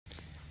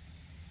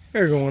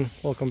Hey everyone,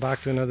 welcome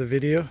back to another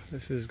video.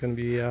 This is going to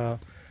be a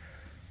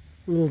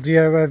little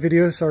DIY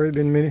video. Sorry,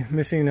 been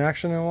missing in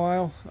action in a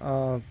while.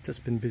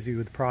 Just been busy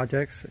with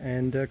projects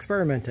and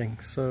experimenting.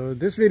 So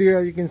this video,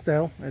 as you can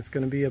tell, it's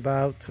going to be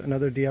about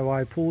another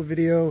DIY pool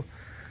video.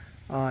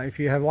 If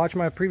you have watched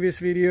my previous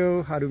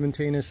video, how to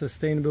maintain a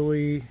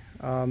sustainably,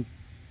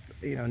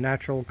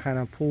 natural kind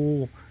of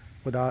pool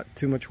without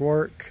too much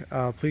work,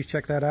 please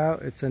check that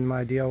out. It's in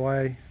my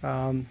DIY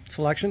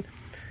selection.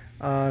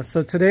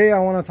 So today I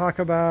want to talk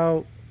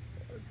about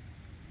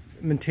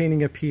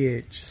maintaining a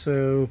pH.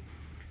 So,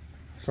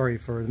 sorry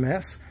for the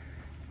mess.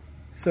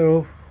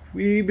 So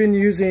we've been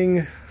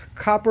using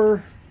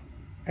copper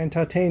and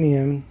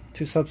titanium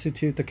to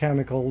substitute the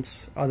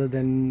chemicals other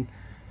than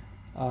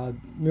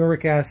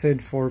uric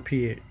acid for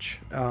pH.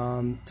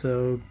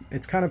 So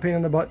it's kind of pain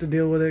in the butt to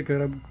deal with it.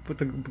 Gotta put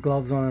the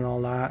gloves on and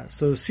all that.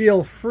 So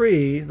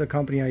CL-Free, the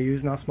company I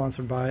use, not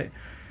sponsored by it,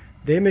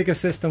 they make a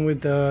system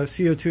with the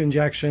CO2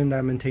 injection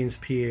that maintains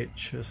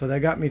pH. So that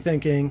got me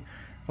thinking,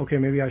 okay,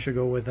 maybe I should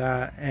go with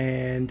that.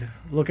 And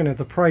looking at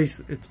the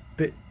price, it's a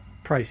bit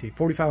pricey.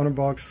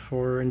 $4,500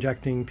 for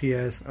injecting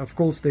PS. Of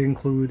course, they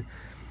include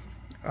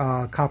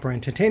copper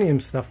and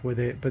titanium stuff with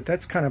it, but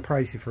that's kind of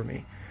pricey for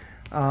me.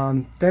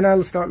 Then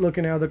I'll start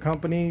looking at other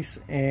companies,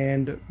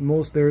 and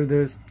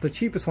the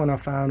cheapest one I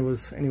found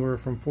was anywhere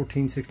from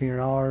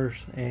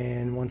 $1,400–$1,600.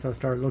 And once I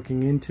start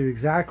looking into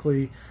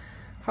exactly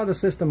how the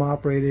system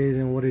operated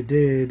and what it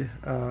did,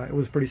 it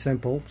was pretty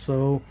simple.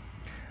 So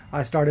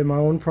I started my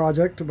own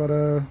project about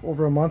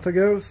over a month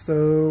ago.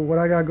 So what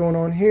I got going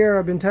on here,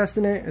 I've been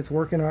testing it. It's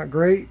working out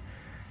great.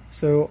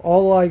 So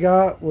all I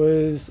got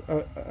was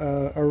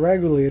a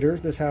regulator.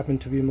 This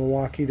happened to be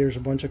Milwaukee. There's a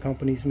bunch of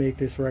companies make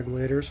this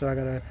regulator. So I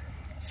got a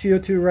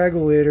CO2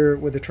 regulator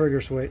with a trigger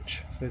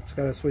switch. So it's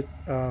got a switch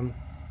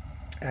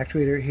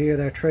actuator here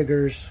that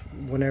triggers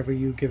whenever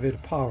you give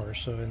it power.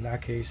 So in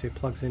that case, it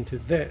plugs into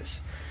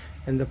this.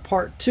 And the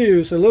part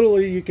two, so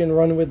literally you can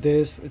run with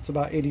this. It's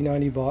about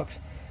 $80–90.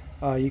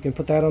 You can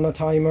put that on a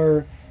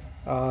timer,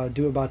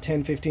 do about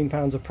 10–15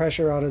 pounds of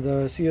pressure out of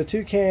the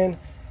CO2 can,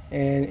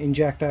 and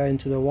inject that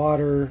into the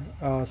water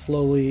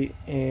slowly,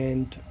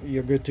 and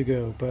you're good to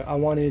go. But I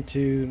wanted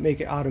to make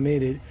it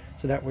automated,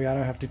 so that way I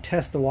don't have to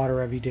test the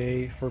water every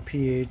day for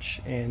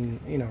pH and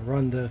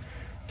run the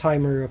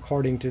timer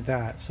according to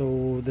that.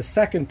 So the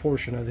second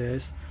portion of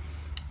this,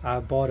 I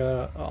bought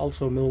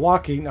also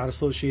Milwaukee, not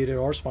associated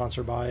or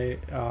sponsored by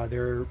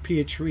their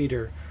pH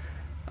reader.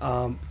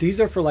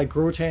 These are for like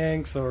grow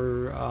tanks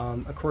or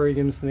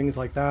aquariums, things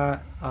like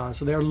that.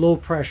 So they're low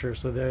pressure.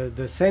 So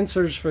the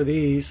sensors for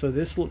these, so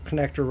this little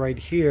connector right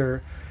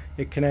here,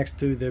 it connects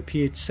to the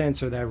pH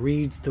sensor that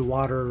reads the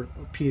water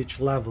pH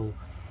level.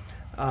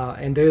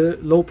 And the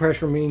low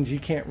pressure means you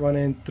can't run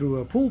in through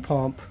a pool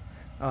pump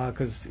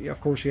because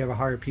of course you have a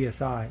higher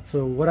PSI.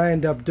 So what I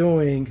end up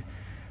doing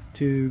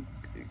to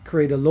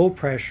create a low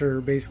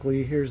pressure,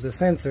 basically, here's the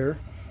sensor,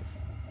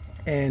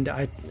 and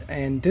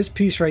this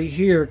piece right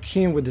here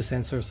came with the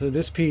sensor. So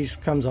this piece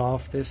comes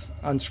off, this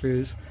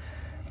unscrews.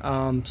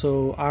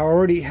 So I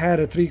already had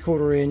a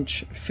 3/4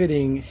 inch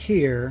fitting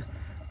here,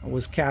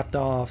 was capped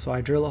off. So I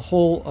drill a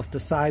hole of the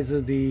size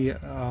of the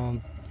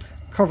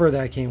cover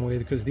that came with,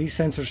 because these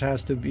sensors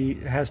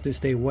has to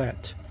stay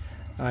wet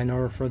in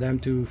order for them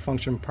to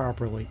function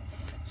properly.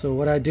 So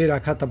what I did, I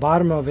cut the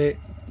bottom of it,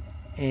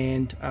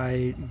 and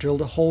I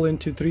drilled a hole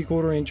into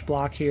 3/4 inch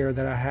block here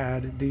that I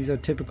had. These are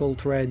typical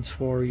threads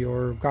for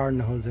your garden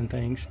hose and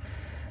things.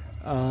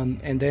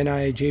 And then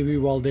I JB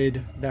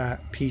welded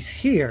that piece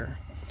here,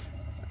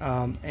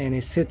 and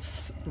it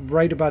sits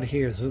right about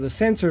here. So the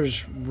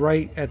sensor's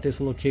right at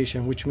this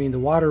location, which means the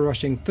water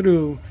rushing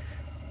through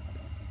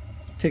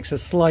takes a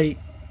slight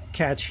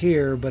catch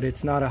here, but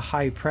it's not a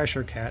high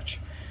pressure catch.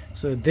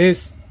 So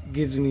this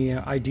gives me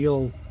an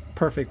ideal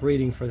perfect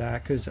reading for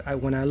that, because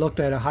when I looked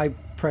at a high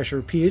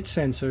pressure pH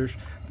sensors,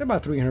 they're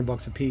about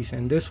 $300 a piece,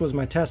 and this was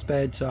my test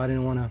bed, so I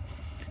didn't want to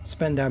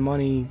spend that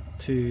money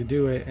to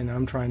do it, and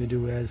I'm trying to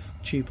do it as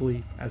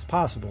cheaply as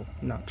possible.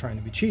 Not trying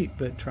to be cheap,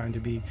 but trying to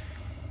be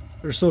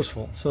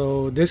resourceful.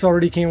 So this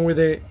already came with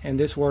it, and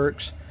this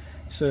works.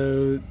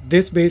 So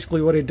this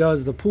basically what it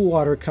does, the pool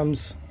water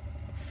comes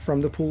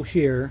from the pool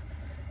here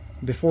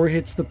before it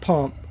hits the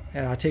pump,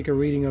 and I take a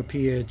reading of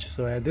pH.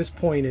 So at this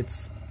point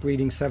it's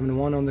reading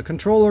 7.1 on the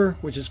controller,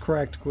 which is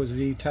correct because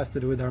we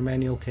tested it with our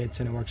manual kits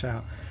and it works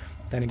out.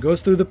 Then it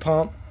goes through the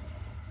pump,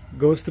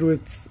 goes through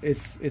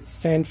its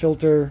sand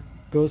filter,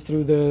 goes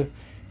through the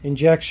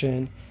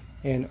injection,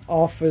 and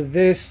off of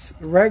this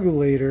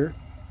regulator,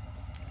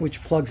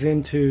 which plugs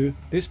into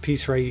this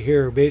piece right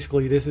here.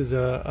 Basically this is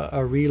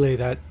a relay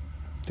that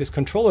this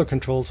controller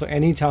controls. So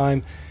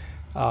anytime,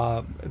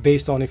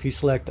 based on if you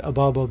select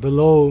above or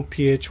below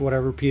pH,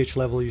 whatever pH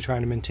level you're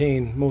trying to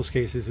maintain, most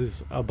cases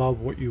is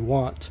above what you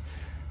want,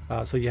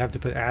 so you have to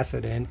put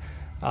acid in.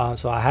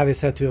 So I have it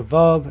set to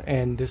above,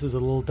 and this is a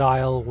little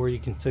dial where you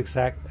can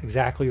set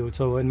exactly.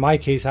 So in my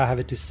case I have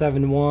it to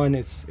 7.1.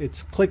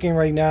 It's clicking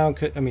right now.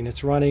 I mean,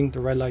 it's running. The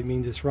red light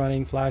means it's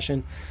running,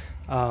 flashing.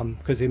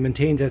 because it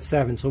maintains at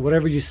 7. So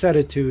whatever you set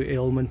it to,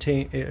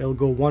 it'll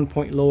go 1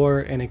 point lower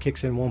and it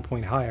kicks in 1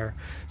 point higher.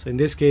 So in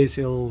this case,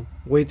 it'll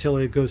wait till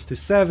it goes to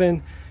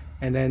 7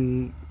 and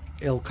then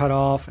it'll cut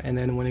off, and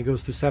then when it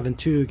goes to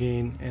 7.2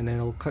 again, and then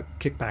it'll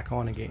kick back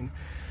on again.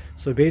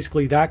 So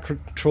basically that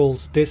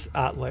controls this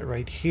outlet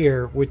right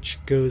here, which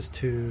goes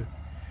to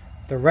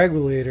the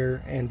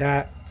regulator, and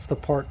that's the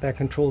part that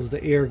controls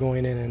the air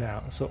going in and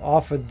out. So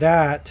off of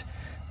that,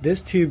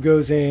 this tube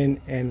goes in,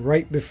 and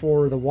right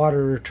before the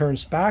water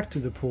returns back to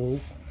the pool,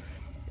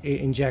 it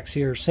injects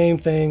here. Same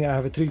thing, I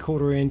have a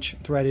 3/4 inch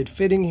threaded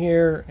fitting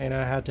here, and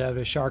I had to have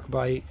a shark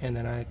bite, and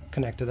then I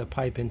connected the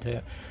pipe into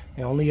it.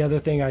 The only other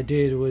thing I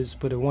did was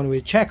put a one-way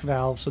check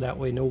valve, so that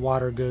way no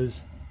water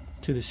goes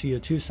to the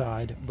CO2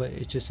 side, but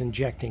it's just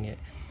injecting it.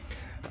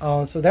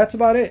 So that's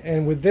about it.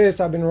 And with this,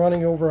 I've been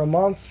running over a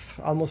month,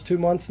 almost 2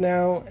 months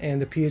now, and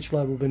the pH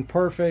level has been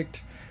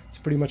perfect. It's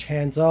pretty much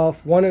hands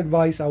off. One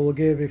advice I will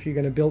give if you're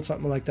going to build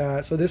something like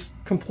that, so this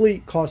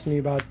complete cost me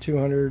about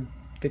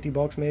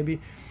 $250 maybe,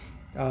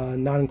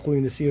 not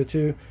including the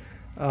CO2.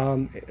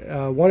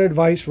 One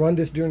advice, run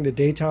this during the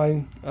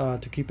daytime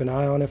to keep an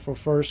eye on it for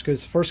first,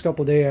 because first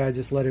couple of days I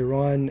just let it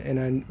run, and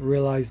I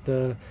realized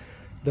the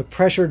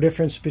pressure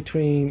difference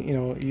between, you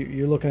know,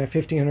 you're looking at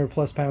 1,500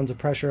 plus pounds of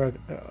pressure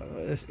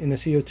in a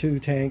CO2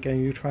 tank,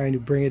 and you're trying to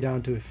bring it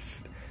down to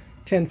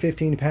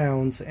 10-15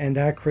 pounds, and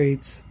that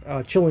creates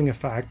a chilling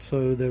effect.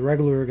 So the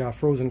regulator got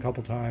frozen a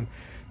couple times.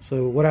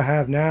 So what I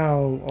have now,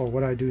 or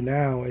what I do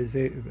now, is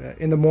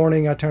in the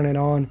morning I turn it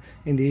on,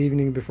 in the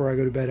evening before I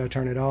go to bed I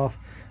turn it off.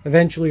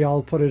 Eventually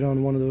I'll put it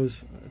on one of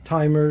those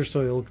timers,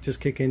 so it'll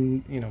just kick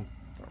in, you know,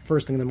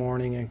 first thing in the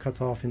morning and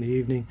cuts off in the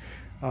evening,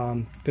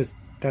 because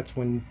that's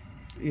when,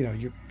 you know,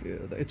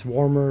 it's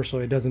warmer, so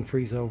it doesn't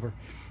freeze over.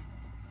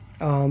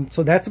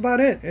 So that's about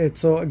it.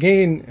 So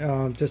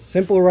again, just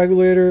simple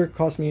regulator,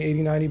 cost me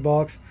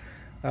 $80-90.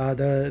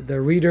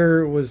 The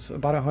reader was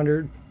about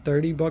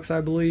 $130,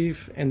 I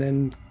believe, and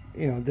then,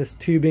 you know, this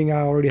tubing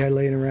I already had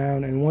laying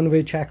around, and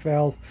one-way check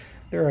valve.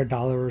 They're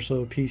 $1 or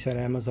so a piece at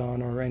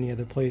Amazon or any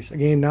other place.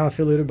 Again, not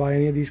affiliated by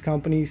any of these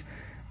companies.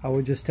 I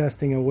was just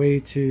testing a way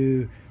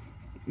to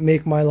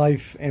make my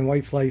life and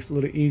wife's life a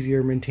little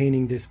easier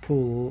maintaining this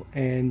pool.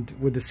 And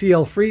with the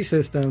CL free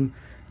system,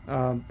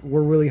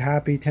 we're really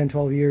happy.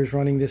 10-12 years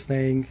running this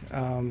thing.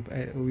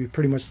 We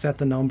pretty much set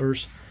the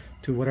numbers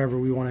to whatever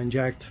we want to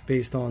inject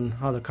based on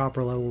how the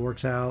copper level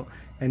works out.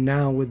 And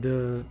now with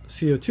the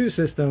CO2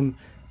 system,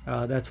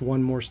 that's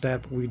one more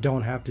step we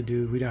don't have to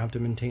do. We don't have to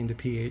maintain the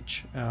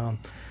pH.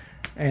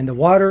 And the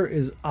water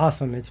is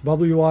awesome. It's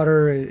bubbly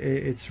water.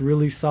 It's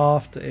really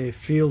soft. It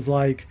feels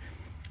like,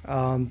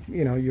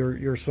 you know,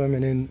 you're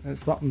swimming in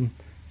something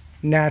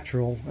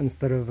natural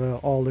instead of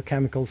all the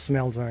chemical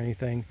smells or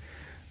anything.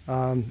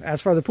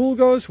 As far as the pool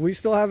goes, we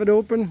still have it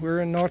open. We're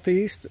in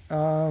Northeast.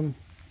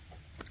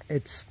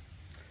 It's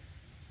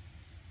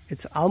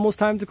almost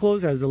time to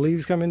close as the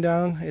leaves coming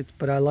down.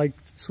 But I like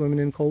swimming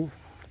in cold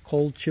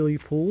chilly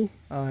pool.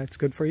 It's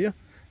good for you,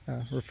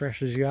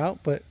 refreshes you out.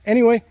 But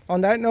anyway,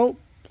 on that note,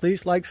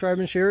 please like, subscribe,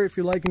 and share if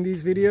you're liking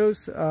these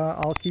videos.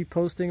 I'll keep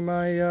posting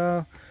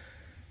my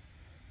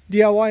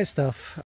DIY stuff.